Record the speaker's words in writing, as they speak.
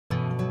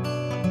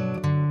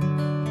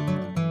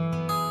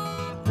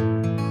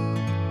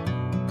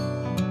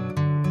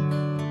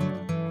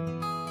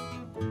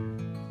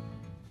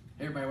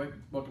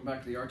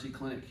back to the RT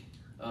Clinic.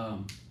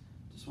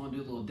 Just want to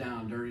do a little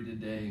down and dirty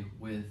today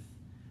with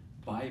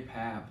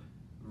BiPAP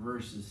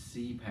versus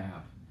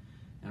CPAP.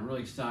 And I'm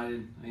really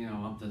excited. You know,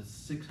 I'm up to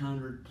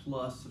 600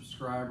 plus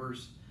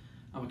subscribers.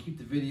 I'm gonna keep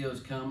the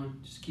videos coming,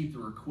 just keep the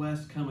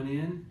requests coming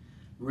in.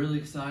 Really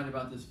excited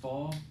about this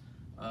fall.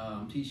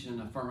 I'm teaching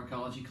a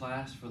pharmacology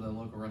class for the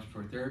local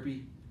respiratory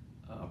therapy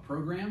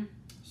program.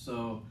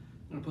 So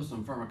I'm gonna put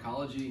some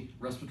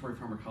respiratory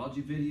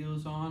pharmacology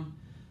videos on.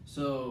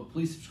 So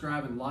please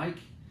subscribe and like.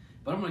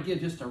 But I'm gonna give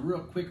just a real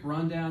quick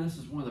rundown. This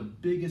is one of the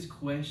biggest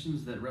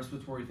questions that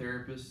respiratory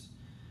therapists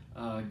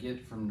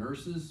get from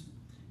nurses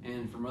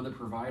and from other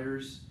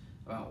providers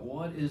about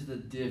what is the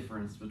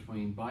difference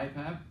between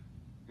BiPAP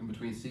and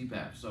between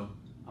CPAP. So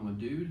I'm a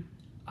dude,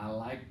 I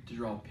like to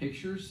draw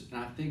pictures, and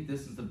I think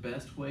this is the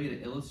best way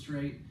to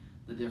illustrate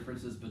the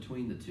differences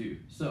between the two.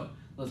 So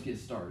let's get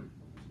started.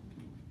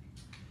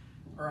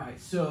 All right,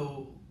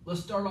 so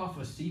let's start off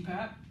with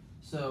CPAP.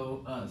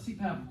 So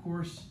CPAP, of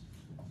course,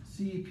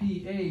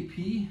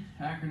 CPAP,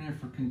 acronym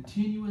for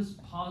continuous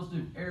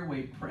positive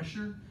airway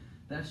pressure.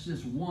 That's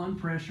just one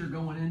pressure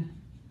going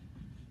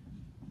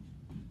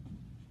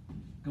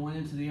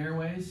into the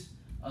airways.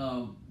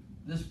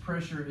 This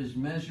pressure is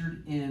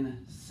measured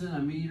in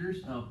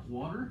centimeters of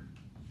water.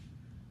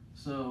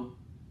 So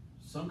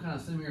some kind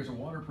of centimeters of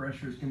water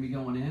pressures can be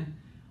going in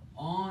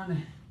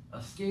on a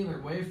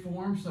scalar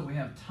waveform. So we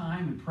have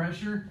time and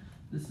pressure.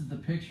 This is the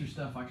picture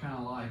stuff I kind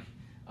of like.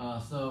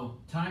 So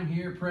time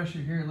here, pressure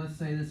here, let's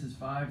say this is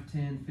 5,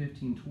 10,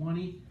 15,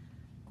 20.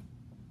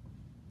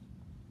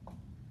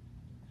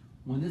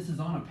 When this is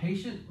on a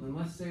patient, then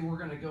let's say we're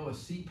gonna go a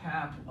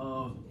CPAP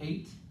of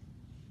 8.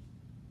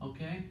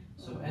 Okay,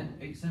 so at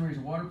 8 centimeters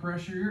of water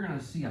pressure, you're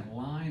gonna see a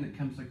line that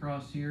comes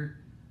across here,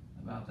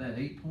 about that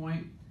 8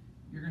 point.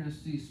 You're gonna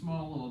see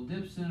small little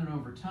dips in it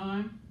over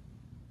time,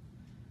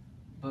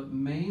 but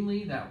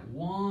mainly that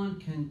one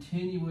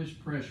continuous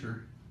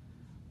pressure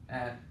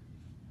at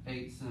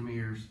 8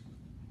 centimeters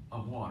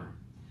of water.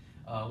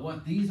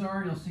 What these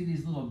are, you'll see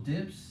these little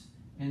dips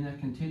in that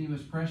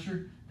continuous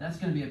pressure. That's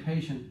gonna be a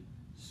patient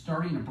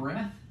starting a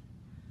breath.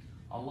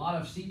 A lot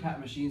of CPAP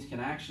machines can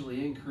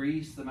actually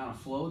increase the amount of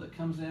flow that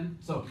comes in.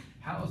 So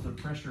how is the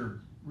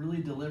pressure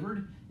really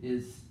delivered?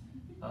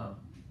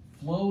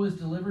 Flow is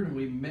delivered and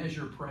we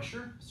measure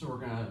pressure. So we're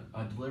gonna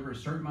deliver a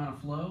certain amount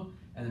of flow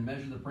and then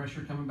measure the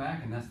pressure coming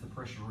back, and that's the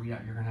pressure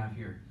readout you're gonna have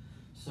here.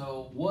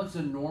 So what's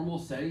a normal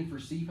setting for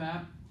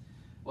CPAP?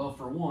 Well,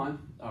 for one,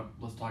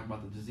 let's talk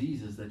about the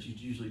diseases that you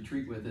usually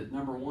treat with it.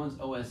 Number one is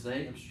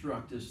OSA,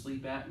 obstructive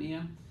sleep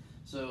apnea.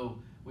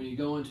 So when you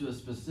go into a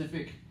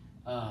specific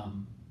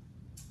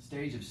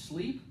stage of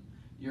sleep,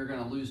 you're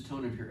going to lose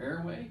tone of your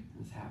airway.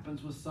 This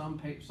happens with some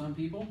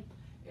people,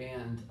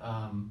 and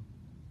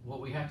what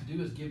we have to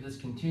do is give this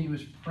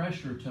continuous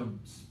pressure to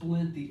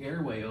splint the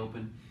airway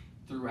open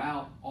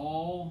throughout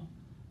all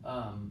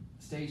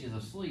stages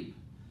of sleep.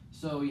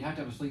 So you have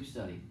to have a sleep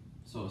study.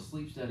 So a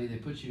sleep study, they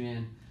put you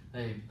in,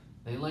 they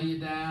lay you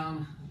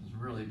down. This is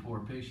a really poor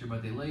picture,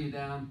 but they lay you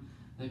down.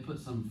 They put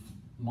some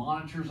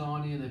monitors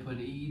on you. They put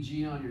an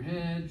EEG on your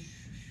head,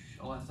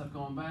 all that stuff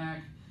going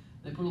back.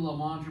 They put a little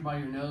monitor by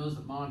your nose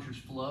that monitors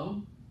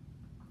flow.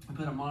 They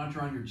put a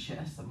monitor on your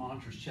chest that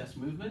monitors chest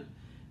movement,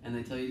 and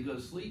they tell you to go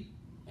to sleep.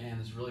 And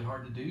it's really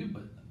hard to do,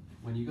 but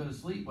when you go to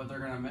sleep, what they're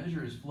going to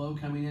measure is flow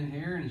coming in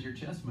here and is your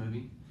chest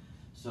moving.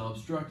 So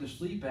obstructive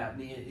sleep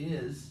apnea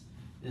is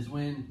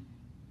when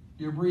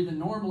you're breathing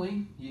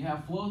normally, you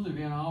have flow through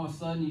here, and all of a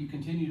sudden you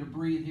continue to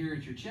breathe here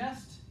at your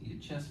chest, you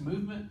get chest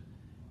movement,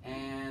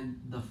 and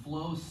the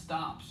flow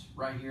stops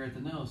right here at the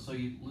nose, so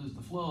you lose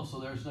the flow, so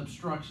there's an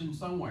obstruction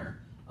somewhere.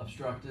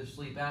 Obstructive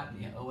sleep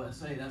apnea,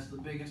 OSA, that's the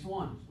biggest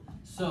one.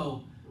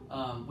 So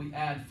we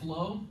add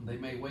flow. They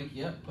may wake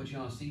you up, put you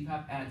on a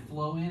CPAP, add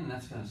flow in, and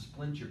that's gonna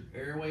splint your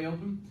airway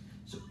open.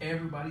 So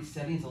everybody's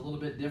settings a little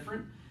bit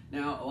different.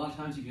 Now, a lot of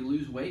times if you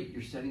lose weight,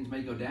 your settings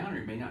may go down, or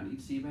you may not need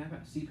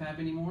CPAP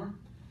anymore.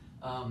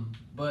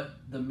 But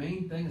the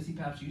main thing that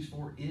CPAP's used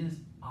for is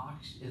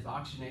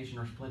oxygenation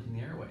or splinting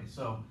the airway.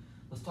 So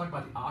let's talk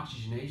about the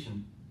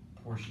oxygenation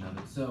portion of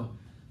it. So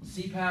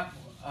CPAP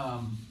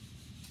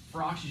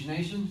for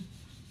oxygenation,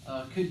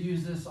 could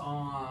use this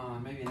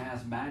on maybe an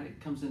asthmatic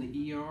comes in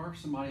the ER,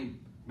 somebody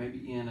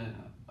maybe in an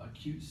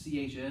acute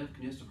CHF,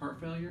 congestive heart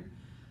failure.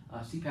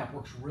 CPAP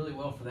works really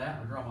well for that.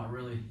 I draw my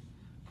really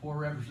poor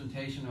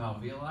representation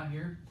of alveoli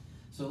here.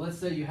 So let's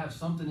say you have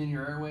something in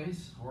your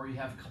airways, or you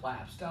have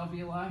collapsed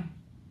alveoli,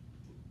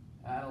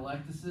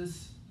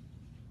 atelectasis,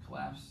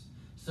 collapse.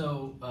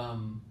 So,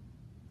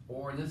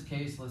 or in this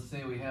case, let's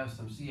say we have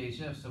some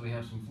CHF, so we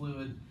have some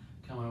fluid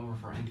coming over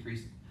for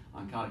increased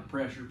oncotic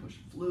pressure, push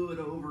fluid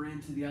over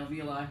into the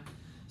alveoli.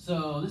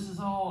 So this is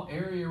all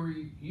area where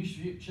you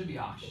should be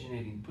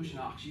oxygenating, pushing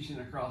oxygen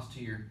across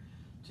to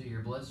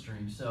your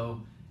bloodstream.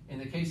 So in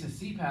the case of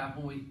CPAP,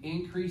 when we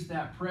increase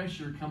that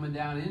pressure coming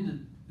down into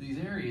these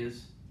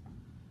areas,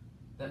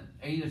 that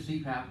aid of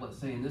CPAP, let's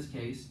say in this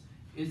case,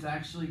 is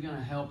actually going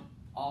to help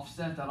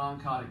offset that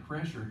oncotic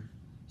pressure.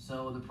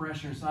 So the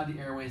pressure inside the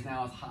airways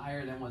now is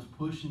higher than what's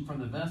pushing from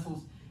the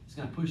vessels. It's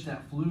going to push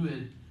that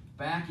fluid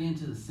back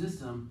into the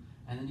system,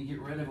 and then you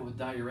get rid of it with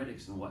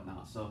diuretics and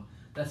whatnot. So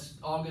that's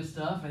all good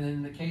stuff. And then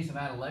in the case of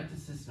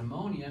atelectasis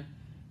pneumonia,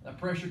 the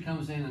pressure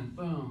comes in and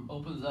boom,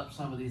 opens up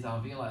some of these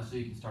alveoli so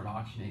you can start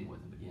oxygenating with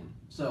them again.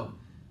 So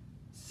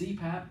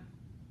CPAP,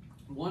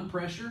 one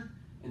pressure.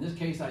 In this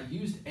case, I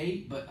used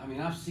 8, but I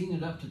mean, I've seen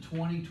it up to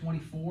 20,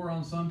 24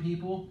 on some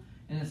people.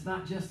 And it's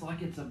not just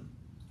like it's a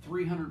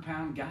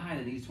 300-pound guy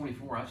that needs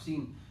 24. I've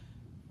seen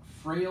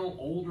frail,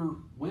 older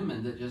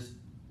women that just,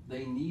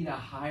 they need a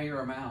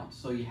higher amount.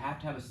 So you have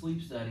to have a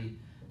sleep study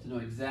to know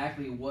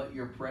exactly what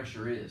your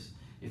pressure is.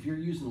 If you're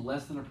using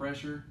less than a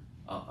pressure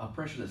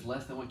that's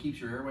less than what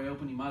keeps your airway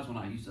open, you might as well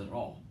not use it at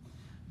all.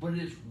 But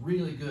it's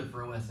really good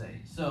for OSA.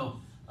 So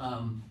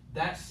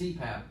that's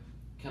CPAP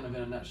kind of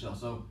in a nutshell.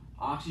 So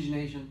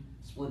oxygenation,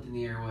 splinting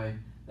the airway,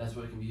 that's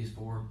what it can be used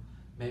for.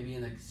 Maybe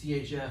in the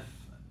CHF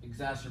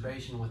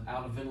exacerbation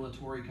without a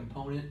ventilatory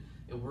component,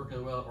 it'll work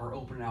really well, or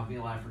open an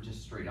alveoli for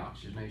just straight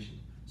oxygenation.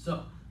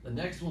 So the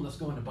next one, let's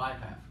go into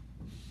BiPAP.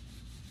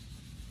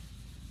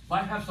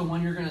 BiPAP's the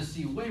one you're going to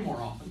see way more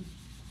often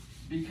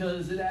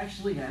because it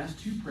actually has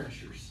 2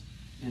 pressures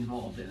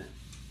involved in it.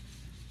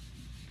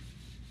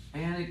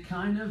 And it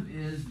kind of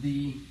is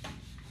the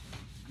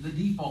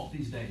default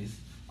these days.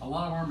 A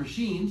lot of our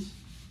machines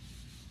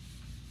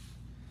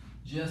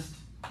just,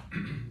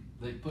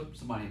 they put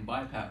somebody in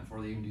BiPAP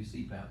before they even do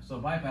CPAP.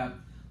 So BiPAP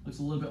looks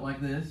a little bit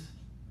like this.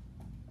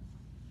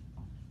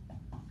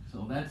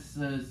 So that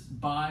says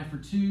bi for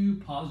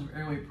 2, positive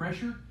airway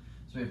pressure.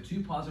 So we have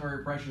 2 positive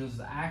airway pressure. This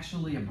is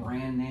actually a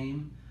brand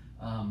name.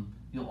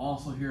 You'll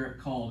also hear it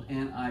called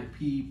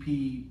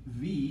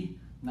NIPPV,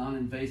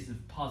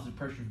 non-invasive positive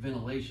pressure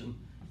ventilation.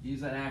 Use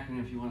that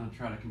acronym if you want to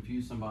try to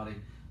confuse somebody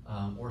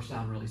or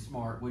sound really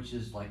smart, which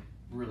is like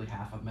really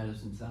half of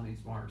medicine sounding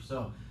smart.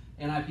 So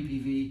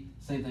NIPPV,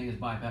 same thing as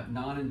BiPAP,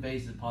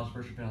 non-invasive positive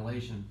pressure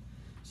ventilation.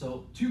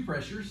 So 2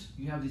 pressures,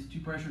 you have these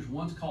 2 pressures.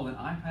 One's called an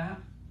IPAP,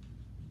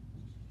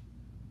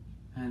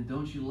 and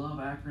don't you love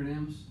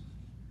acronyms?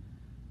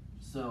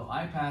 So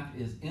IPAP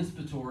is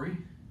inspiratory,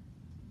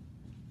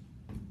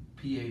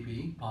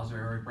 PAP, positive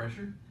airway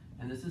pressure,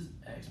 and this is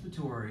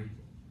expiratory,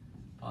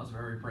 positive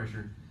airway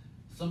pressure.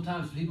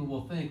 Sometimes people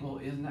will think, well,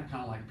 isn't that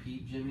kind of like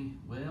PEEP, Jimmy?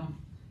 Well,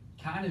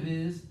 kind of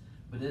is,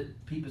 but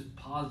PEEP is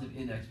positive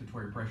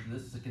end-expiratory pressure.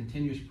 This is a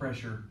continuous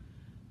pressure,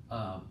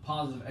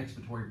 positive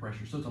expiratory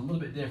pressure. So it's a little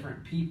bit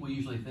different. PEEP we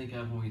usually think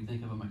of when we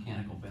think of a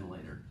mechanical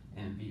ventilator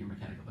and your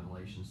mechanical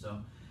ventilation. So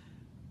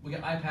we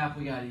got IPAP,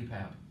 we got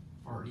EPAP,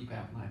 or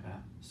EPAP and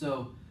IPAP.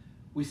 So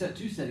we set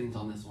 2 settings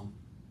on this one.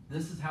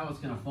 This is how it's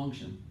going to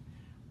function.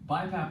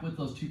 BiPAP with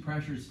those 2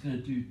 pressures is going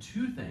to do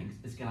 2 things.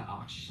 It's going to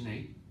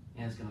oxygenate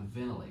and it's going to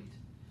ventilate.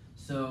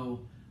 So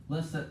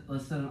let's set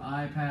an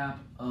IPAP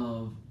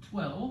of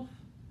 12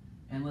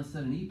 and let's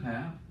set an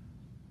EPAP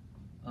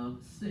of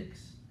 6.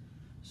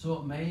 So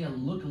it may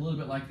look a little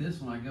bit like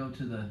this when I go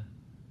to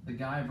the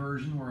guy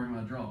version where I'm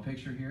going to draw a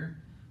picture here.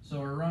 So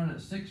we're running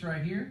at 6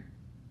 right here.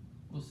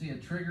 We'll see a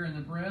trigger in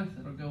the breath.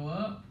 It'll go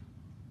up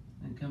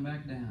and come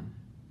back down.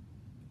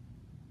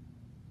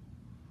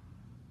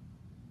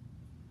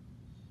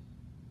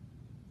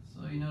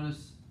 So you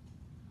notice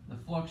the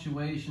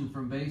fluctuation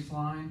from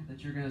baseline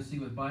that you're going to see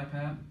with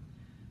BiPAP.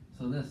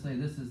 So let's say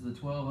this is the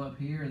 12 up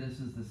here, this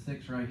is the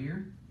 6 right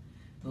here.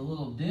 The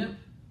little dip,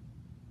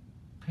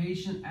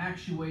 patient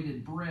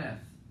actuated breath.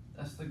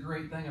 That's the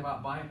great thing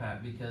about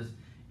BiPAP because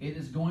it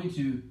is going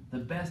to, the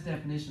best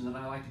definition that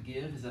I like to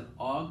give is it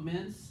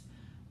augments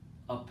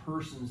a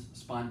person's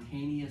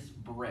spontaneous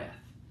breath.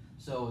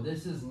 So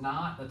this is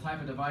not the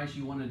type of device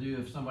you want to do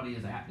if somebody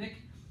is apneic.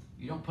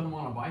 You don't put them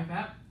on a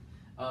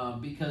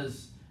BiPAP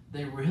because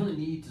they really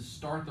need to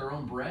start their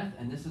own breath,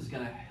 and this is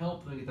going to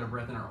help them get their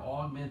breath in or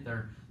augment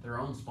their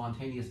own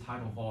spontaneous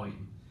tidal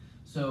volume.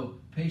 So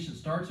patient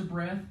starts a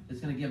breath,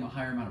 it's going to give them a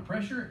higher amount of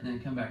pressure and then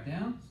come back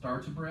down,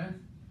 starts a breath.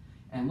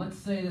 And let's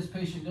say this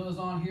patient goes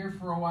on here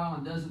for a while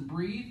and doesn't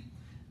breathe.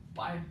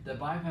 The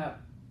BiPAP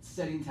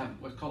settings have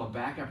what's called a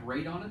backup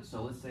rate on it.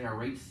 So let's say our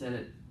rate's set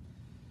at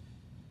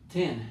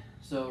 10.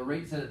 So a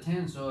rate set at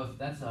 10, so if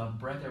that's a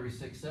breath every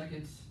 6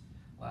 seconds,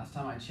 last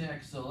time I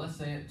checked, so let's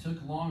say it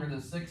took longer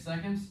than 6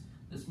 seconds,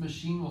 this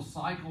machine will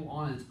cycle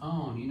on its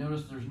own. You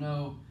notice there's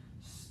no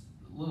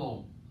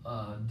little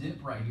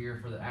dip right here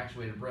for the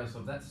actuated breath. So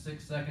if that's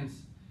 6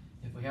 seconds,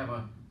 if we have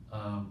a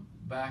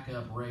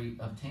backup rate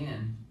of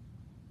 10,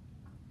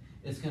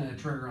 it's going to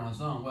trigger on its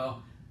own.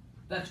 Well,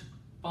 that's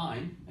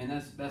fine, and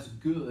that's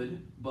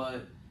good,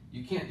 but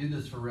you can't do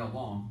this for real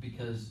long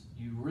because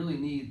you really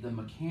need the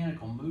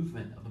mechanical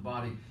movement of the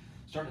body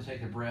starting to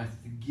take a breath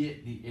to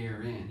get the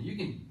air in. You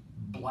can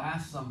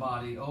blast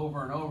somebody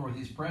over and over with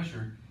these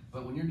pressure,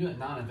 but when you're doing it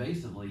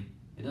non-invasively,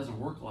 it doesn't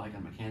work like a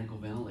mechanical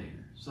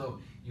ventilator. So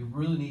you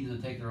really need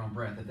to take their own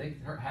breath. If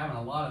they're having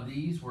a lot of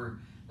these where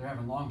they're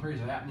having long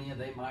periods of apnea,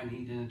 they might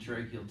need an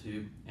endotracheal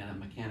tube and a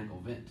mechanical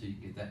vent to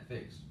get that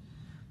fixed.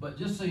 But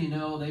just so you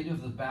know, they do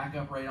have the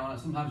backup rate on it.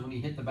 Sometimes when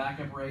you hit the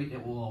backup rate,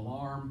 it will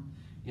alarm.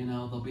 You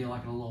know, there'll be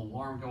like a little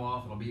alarm go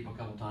off. It'll beep a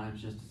couple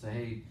times just to say,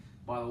 hey,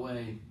 by the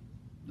way,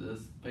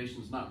 this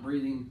patient's not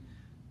breathing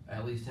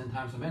at least 10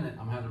 times a minute,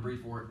 I'm having to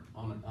breathe for it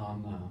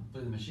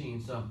through the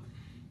machine. So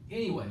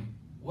anyway,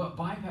 what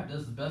BiPAP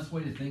does, the best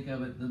way to think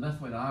of it, the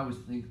best way that I always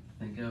think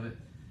of it,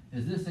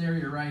 is this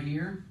area right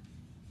here.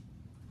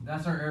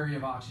 That's our area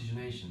of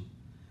oxygenation.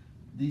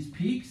 These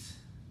peaks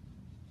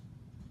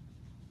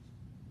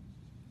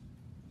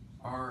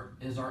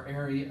is our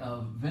area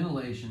of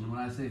ventilation. When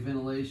I say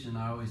ventilation,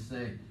 I always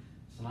say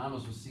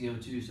synonymous with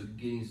CO2, so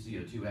getting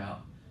CO2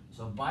 out.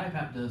 So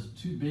BiPAP does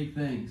two big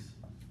things: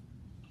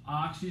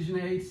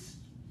 oxygenates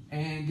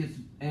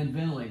and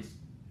ventilates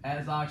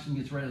as oxygen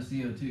gets rid of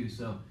CO2.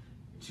 So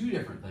two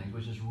different things,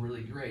 which is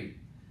really great.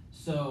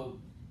 So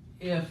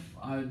if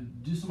I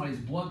do somebody's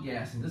blood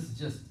gassing, this is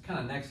just kind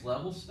of next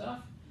level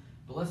stuff.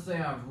 But let's say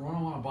I've run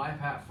on a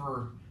BiPAP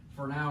for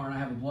an hour and I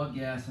have a blood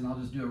gas, and I'll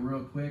just do a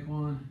real quick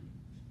one.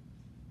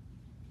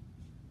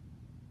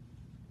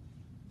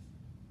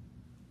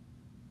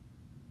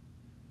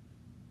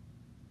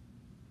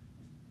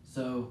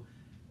 So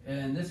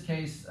in this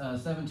case,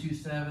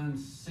 727,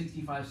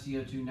 65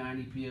 CO2,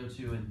 90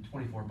 PO2, and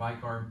 24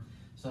 bicarb.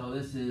 So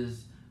this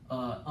is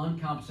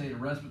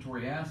uncompensated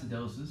respiratory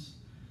acidosis.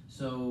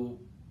 So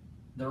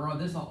they're on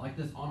this like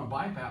this on a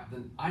BiPAP,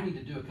 then I need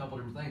to do a couple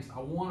different things. I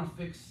want to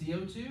fix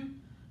CO2,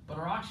 but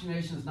our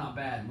oxygenation is not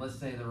bad. Let's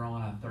say they're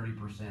on a 30%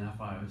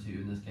 FiO2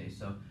 in this case,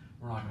 so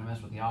we're not going to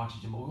mess with the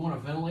oxygen, but we want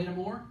to ventilate them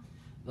more.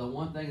 The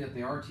one thing that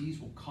the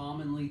RTs will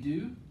commonly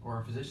do, or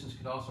our physicians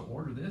could also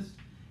order this,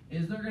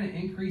 is they're going to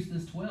increase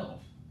this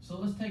 12. So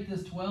let's take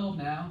this 12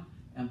 now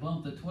and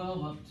bump the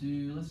 12 up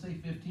to, let's say,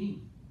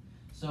 15.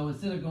 So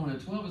instead of going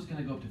to 12, it's going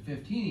to go up to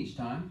 15 each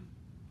time.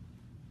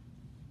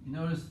 You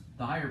notice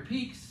the higher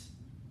peaks,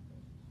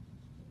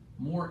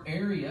 more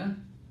area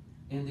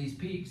in these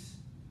peaks,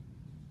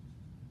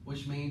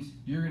 which means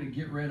you're going to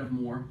get rid of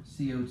more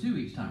CO2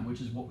 each time,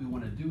 which is what we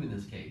want to do in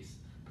this case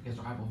because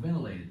they're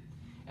hypoventilated.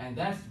 And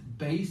that's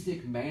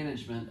basic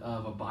management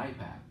of a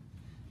BiPAP.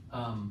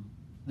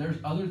 There's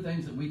other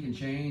things that we can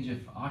change.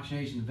 If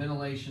oxygenation and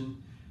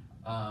ventilation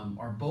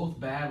are both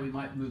bad, we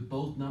might move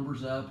both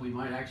numbers up. We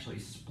might actually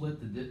split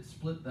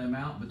the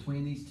amount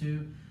between these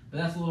two, but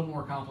that's a little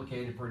more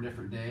complicated for a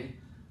different day.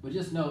 But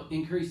just know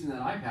increasing that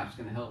IPAP is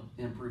going to help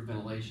improve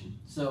ventilation.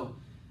 So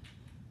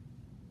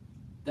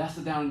that's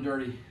the down and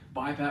dirty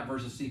BiPAP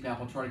versus CPAP.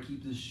 I'll try to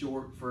keep this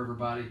short for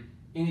everybody.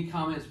 Any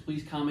comments,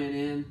 please comment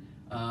in.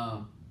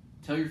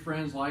 Tell your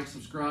friends, like,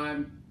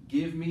 subscribe.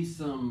 Give me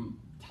some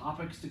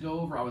topics to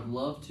go over. I would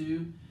love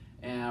to.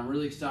 And I'm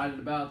really excited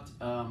about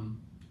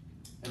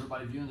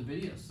everybody viewing the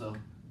video. So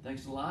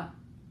thanks a lot.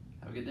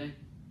 Have a good day.